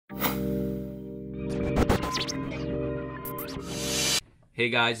Hey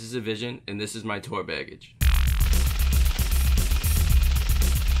guys, this is Avision, and this is my tour baggage.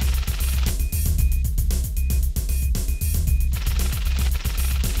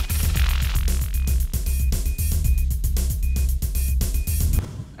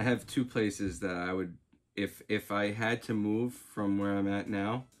 I have two places that I would, if I had to move from where I'm at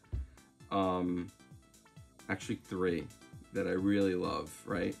now, actually three that I really love,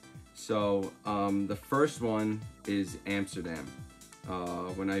 right? So the first one is Amsterdam.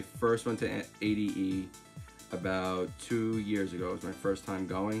 When I first went to ADE about 2 years ago, it was my first time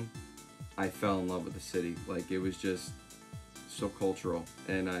going, I fell in love with the city. Like, it was just so cultural,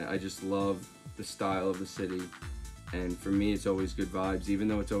 and I just love the style of the city. And for me, it's always good vibes. Even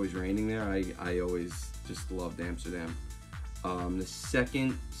though it's always raining there, I always just loved Amsterdam. The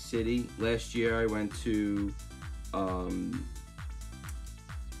second city, last year I went to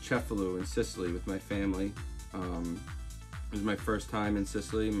Cefalù in Sicily with my family. It was my first time in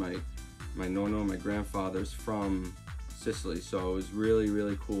Sicily. My nonno, my grandfather's from Sicily, so it was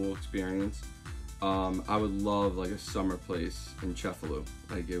really cool experience. I would love like a summer place in Cefalù.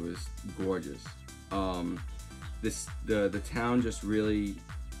 Like, it was gorgeous. The town just really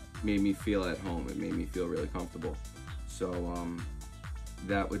made me feel at home. It made me feel really comfortable. So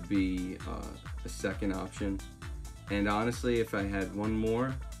that would be a second option. And honestly, if I had one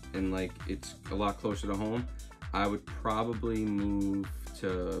more and like it's a lot closer to home, I would probably move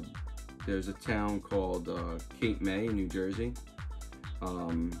to, there's a town called Cape May in New Jersey.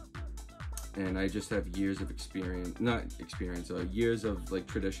 And I just have years of years of like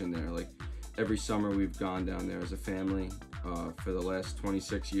tradition there. Like, every summer we've gone down there as a family. For the last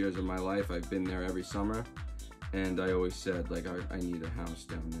 26 years of my life, I've been there every summer. And I always said, like, I need a house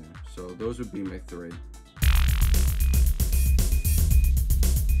down there. So those would be my three.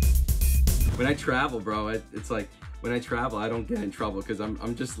 When I travel, bro, it's like, when I travel, I don't get in trouble because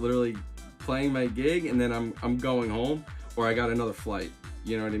I'm just literally playing my gig and then I'm going home, or I got another flight.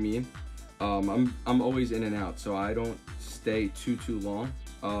 You know what I mean? I'm always in and out, so I don't stay too long.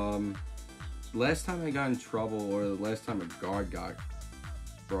 Last time I got in trouble, or the last time a guard got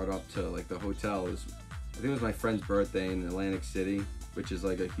brought up to like the hotel, was, I think it was my friend's birthday in Atlantic City, which is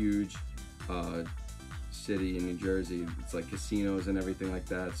like a huge city in New Jersey. It's like casinos and everything like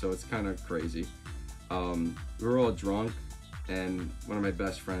that, so it's kind of crazy. We were all drunk, and one of my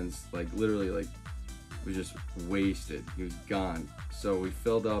best friends, like, literally, like, was just wasted. He was gone. So we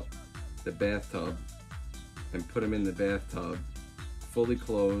filled up the bathtub and put him in the bathtub, fully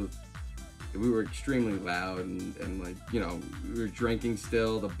clothed. We were extremely loud and like, you know, we were drinking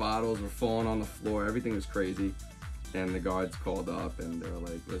still. The bottles were falling on the floor. Everything was crazy. And the guards called up and they were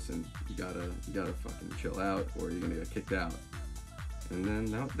like, listen, you gotta fucking chill out or you're gonna get kicked out. And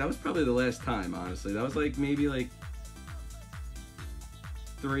then that was probably the last time, honestly. That was like maybe like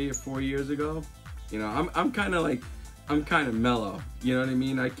 3 or 4 years ago. You know, I'm kind of mellow. You know what I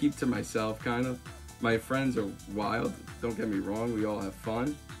mean? I keep to myself, kind of. My friends are wild. Don't get me wrong. We all have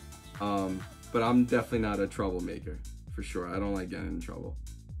fun. But I'm definitely not a troublemaker, for sure. I don't like getting in trouble.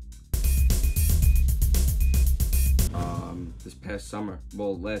 This past summer,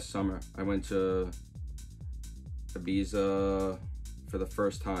 well, last summer, I went to Ibiza for the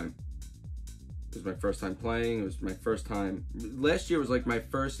first time. It was my first time playing. It was my first time. Last year was like my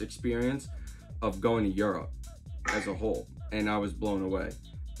first experience of going to Europe as a whole, and I was blown away.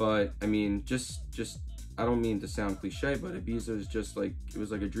 But I mean, just I don't mean to sound cliche, but Ibiza is just like, it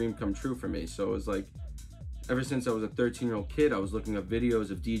was like a dream come true for me. So it was like, ever since I was a 13-year-old kid, I was looking up videos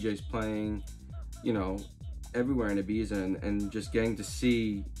of DJs playing, you know, everywhere in Ibiza, and just getting to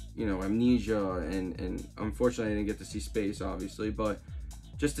see, you know, Amnesia, and unfortunately I didn't get to see Space, obviously, but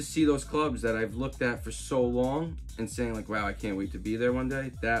just to see those clubs that I've looked at for so long and saying like, wow, I can't wait to be there one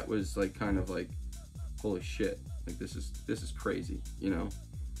day. That was like kind of like, holy shit, like this is crazy, you know?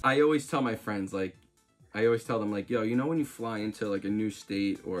 I always tell my friends, like, I always tell them like, yo, you know, when you fly into like a new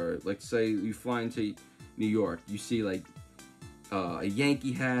state, or like say you fly into New York, you see like a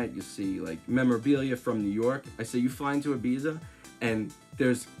Yankee hat, you see like memorabilia from New York. I say you fly into Ibiza and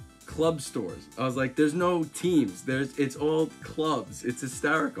there's club stores. I was like, there's no teams, it's all clubs. It's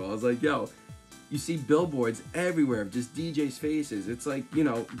hysterical. I was like, yo, you see billboards everywhere of just DJs' faces. It's like, you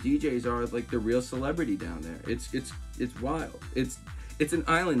know, DJs are like the real celebrity down there. It's wild. It's an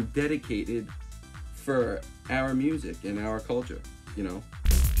island dedicated for our music and our culture, you know?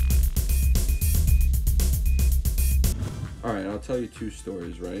 All right, I'll tell you two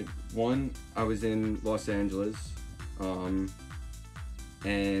stories, right? One, I was in Los Angeles,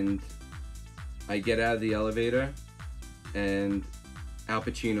 and I get out of the elevator, and Al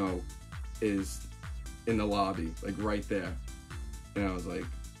Pacino is in the lobby, like right there. And I was like,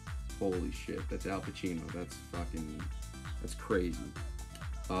 holy shit, that's Al Pacino. That's crazy.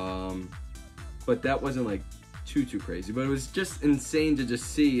 But that wasn't like too crazy, but it was just insane to just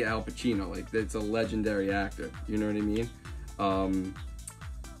see Al Pacino. Like, that's a legendary actor, you know what I mean?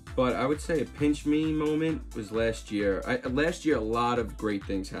 But I would say a pinch me moment was last year. Last year, a lot of great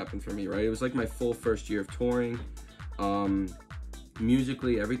things happened for me, right? It was like my full first year of touring.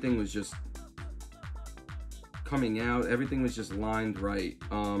 Musically, everything was just coming out. Everything was just lined right.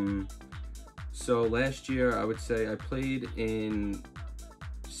 So last year, I would say I played in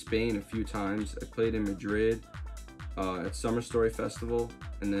Spain a few times. I played in Madrid at Summer Story Festival,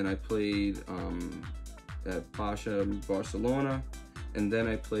 and then I played at Pacha Barcelona, and then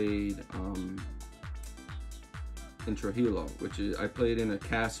I played in Trujillo, which is, I played in a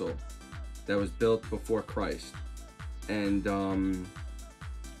castle that was built before Christ, and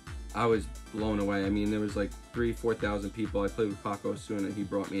I was blown away. I mean, there was like 3,000-4,000 people. I played with Paco Osuna. He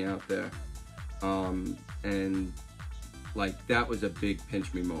brought me out there, and like, that was a big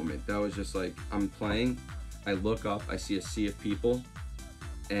pinch me moment. That was just like, I'm playing, I look up, I see a sea of people,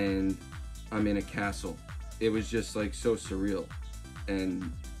 and I'm in a castle. It was just like so surreal,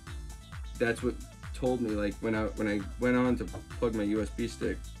 and that's what told me, like, when I went on to plug my USB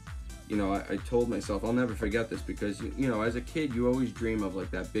stick, you know, I told myself, I'll never forget this, because you know, as a kid, you always dream of like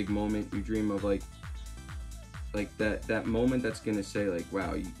that big moment. You dream of like that moment that's gonna say like,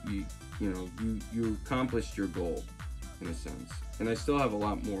 wow, you accomplished your goal, in a sense. And I still have a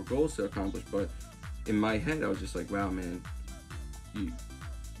lot more goals to accomplish, but in my head I was just like, wow, man, you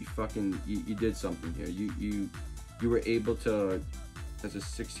did something here. You were able to, as a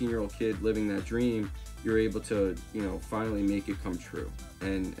 16-year-old kid living that dream, you're able to, you know, finally make it come true.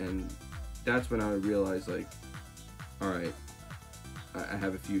 And that's when I realized, like, all right, I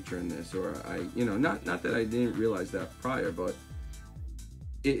have a future in this. Or I, you know, not that I didn't realize that prior, but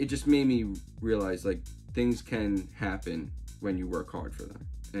it just made me realize, like, things can happen when you work hard for them.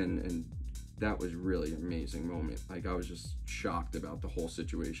 And that was really an amazing moment. Like, I was just shocked about the whole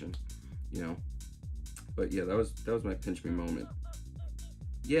situation, you know. But yeah, that was my pinch me moment.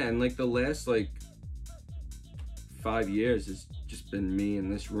 Yeah, and like the last like 5 years has just been me in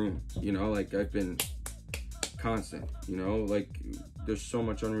this room, you know. Like, I've been constant, you know. Like, there's so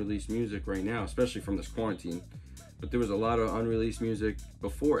much unreleased music right now, especially from this quarantine, but there was a lot of unreleased music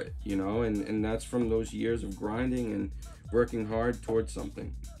before it, you know, and that's from those years of grinding and working hard towards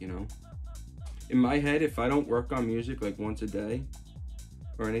something, you know. In my head, if I don't work on music like once a day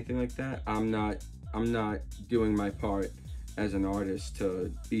or anything like that, I'm not doing my part as an artist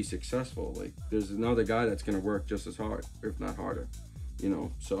to be successful. Like, there's another guy that's gonna work just as hard, if not harder, you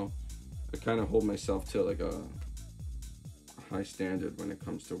know. So I kind of hold myself to like a high standard when it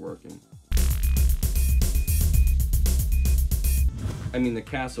comes to working. I mean, the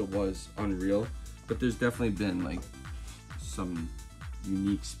castle was unreal, but there's definitely been like some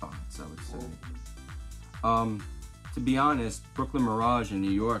unique spots, I would say. To be honest, Brooklyn Mirage in New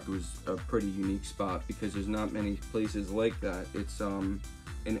York was a pretty unique spot because there's not many places like that. It's an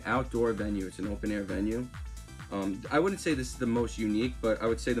outdoor venue. It's an open air venue. I wouldn't say this is the most unique, but I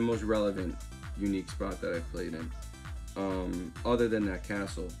would say the most relevant unique spot that I've played in. Other than that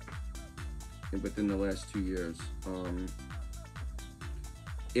castle, within the last 2 years.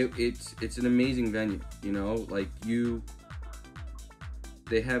 It's an amazing venue, you know. Like,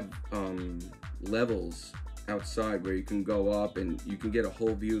 they have levels outside where you can go up and you can get a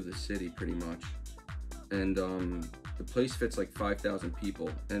whole view of the city pretty much. And the place fits like 5,000 people,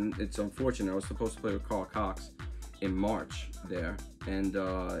 and it's unfortunate. I was supposed to play with Carl Cox in March there, and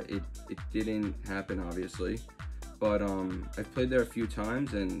it didn't happen, obviously. But I've played there a few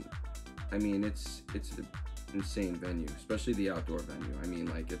times, and I mean, it's an insane venue, especially the outdoor venue. I mean,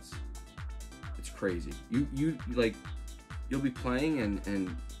 like, it's crazy. You like, you'll be playing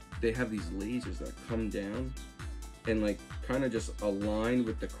and they have these lasers that come down and like kind of just align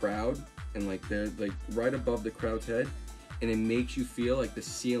with the crowd, and like they're like right above the crowd's head, and it makes you feel like the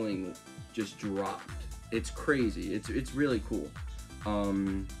ceiling just dropped. It's crazy. It's really cool.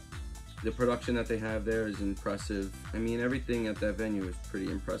 The production that they have there is impressive. I mean, everything at that venue is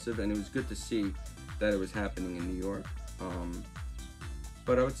pretty impressive, and it was good to see that it was happening in New York.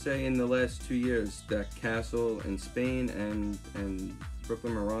 But I would say in the last 2 years, that castle in Spain and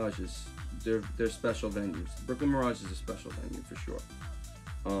Brooklyn Mirage they're special venues. Brooklyn Mirage is a special venue for sure.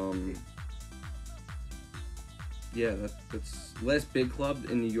 Yeah, that's last big club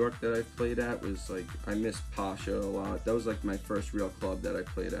in New York that I played at was like, I miss Pacha a lot. That was like my first real club that I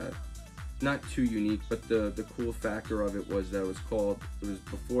played at. not too unique, but the cool factor of it was that it was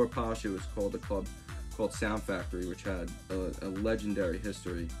before Pacha, it was called a club called Sound Factory, which had a legendary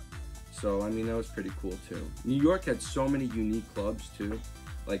history. So I mean, that was pretty cool too. New York had so many unique clubs too.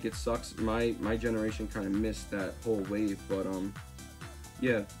 Like, it sucks, my generation kind of missed that whole wave, but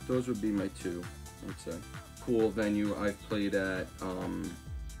yeah, those would be my two, I would say. Cool venue I've played at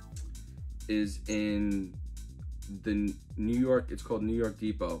is in the New York, it's called New York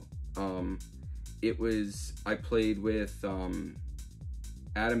Depot. I played with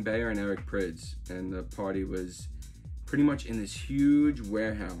Adam Beyer and Eric Prydz, and the party was pretty much in this huge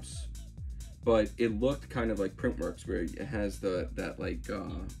warehouse, but it looked kind of like Printworks, where it has that like,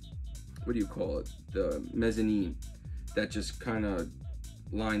 what do you call it? The mezzanine that just kind of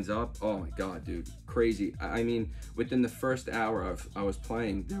lines up. Oh my God, dude, crazy. I mean, within the first hour I was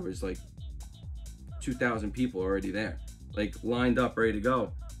playing, there was like 2,000 people already there, like lined up, ready to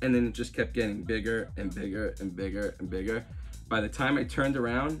go. And then it just kept getting bigger and bigger and bigger and bigger. By the time I turned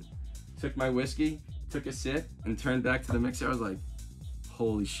around, took my whiskey, took a sip, and turned back to the mixer, I was like,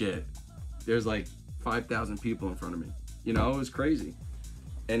 holy shit. There's like 5,000 people in front of me. You know, it was crazy.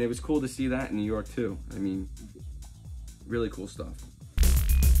 And it was cool to see that in New York too. I mean, really cool stuff.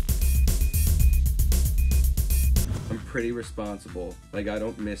 I'm pretty responsible. Like, I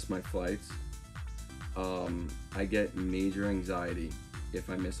don't miss my flights. I get major anxiety if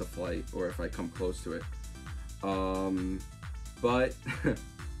I miss a flight or if I come close to it. But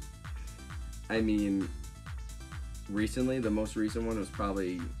I mean, recently, the most recent one was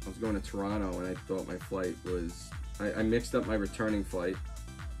probably, I was going to Toronto and I thought my flight was, I mixed up my returning flight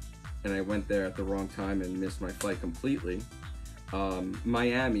and I went there at the wrong time and missed my flight completely.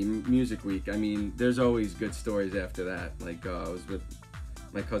 Miami, Music Week, I mean, there's always good stories after that. Like, I was with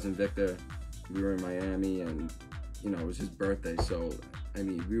my cousin Victor, we were in Miami, and, you know, it was his birthday, so, I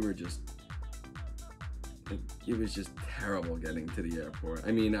mean, we were just, it was just terrible getting to the airport.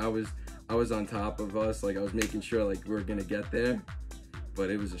 I mean, I was on top of us, like, I was making sure, like, we were gonna get there, but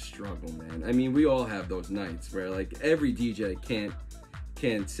it was a struggle, man. I mean, we all have those nights where, like, every DJ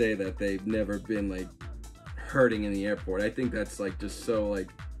can't say that they've never been, like, hurting in the airport. I think that's, like, just so, like,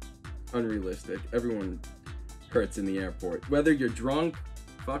 unrealistic. Everyone hurts in the airport. Whether you're drunk,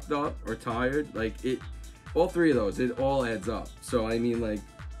 fucked up, or tired, like, all three of those, it all adds up. So, I mean, like,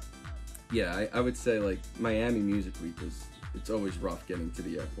 yeah, I would say, like, Miami Music Week it's always rough getting to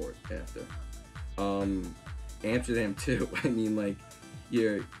the airport after. Amsterdam too. I mean, like,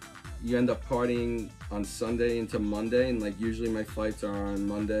 you end up partying on Sunday into Monday, and, like, usually my flights are on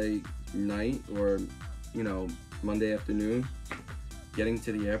Monday night or, you know, Monday afternoon. Getting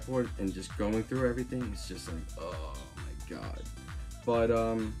to the airport and just going through everything, it's just like, oh my God. But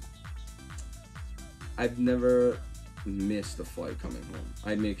I've never missed a flight coming home.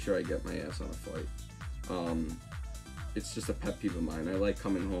 I make sure I get my ass on a flight. It's just a pet peeve of mine. I like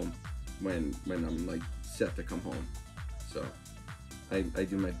coming home when I'm, like, set to come home. So I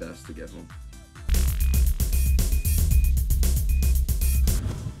do my best to get home.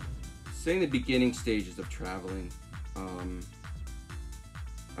 Say in the beginning stages of traveling,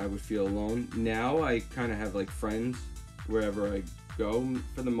 I would feel alone. Now I kind of have, like, friends wherever I go,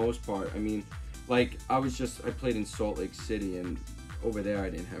 for the most part. I mean, like, I played in Salt Lake City, and over there I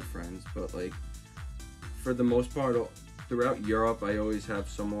didn't have friends, but, like, for the most part, throughout Europe, I always have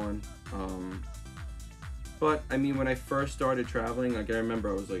someone. But, I mean, when I first started traveling, like, I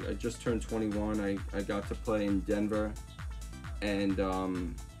remember I just turned 21, I got to play in Denver, and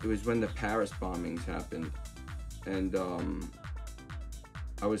it was when the Paris bombings happened, and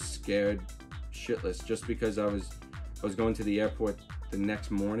I was scared shitless, just because I was going to the airport the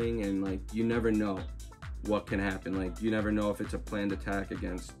next morning, and, like, you never know what can happen. Like, you never know if it's a planned attack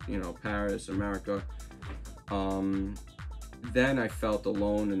against, you know, Paris, America. Then I felt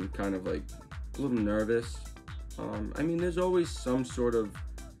alone and kind of, like, a little nervous. I mean, there's always some sort of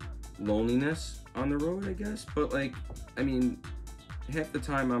loneliness on the road, I guess, but, like, I mean, half the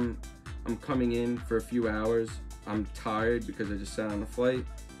time I'm coming in for a few hours, I'm tired because I just sat on the flight,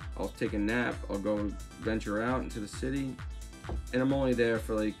 I'll take a nap, I'll go venture out into the city, and I'm only there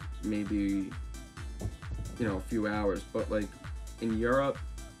for, like, maybe, you know, a few hours. But, like, in Europe,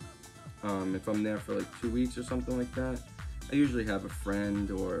 if I'm there for, like, 2 weeks or something like that, I usually have a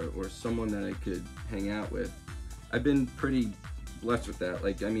friend or someone that I could hang out with. I've been pretty blessed with that.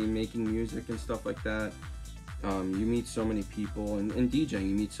 Like, I mean, making music and stuff like that, you meet so many people, and DJing,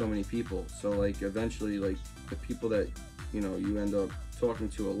 you meet so many people. So, like, eventually, like, the people that, you know, you end up talking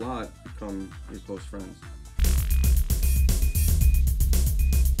to a lot become your close friends.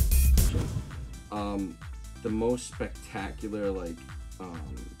 The most spectacular, like,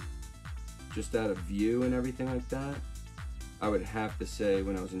 just out of view and everything like that, I would have to say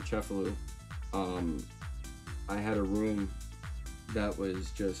when I was in Cefalù, I had a room that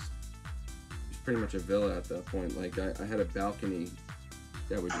was just, it was pretty much a villa at that point. Like I had a balcony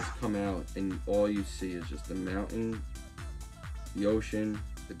that would just come out and all you see is just the mountain, the ocean,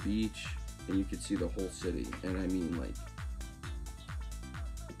 the beach, and you could see the whole city. And I mean, like,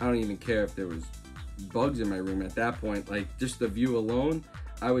 I don't even care if there was bugs in my room at that point. Like, just the view alone,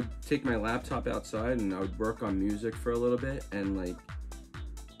 I would take my laptop outside and I would work on music for a little bit, and like,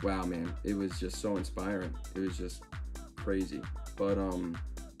 wow, man, it was just so inspiring. It was just crazy. But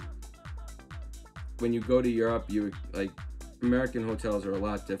when you go to Europe, you like, American hotels are a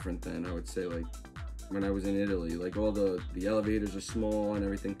lot different than, I would say, like when I was in Italy. Like, all the elevators are small and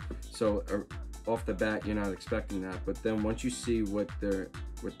everything, so off the bat you're not expecting that. But then once you see what their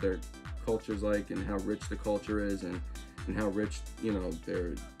culture's like and how rich the culture is, and how rich, you know,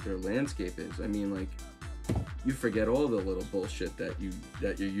 their landscape is, I mean, like, you forget all the little bullshit that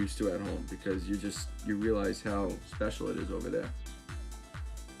you're used to at home, because you realize how special it is over there.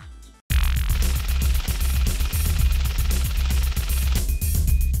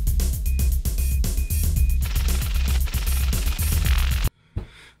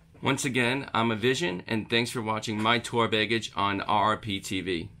 Once again, I'm Avision, and thanks for watching my tour baggage on RRP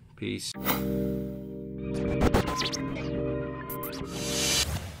TV. Peace.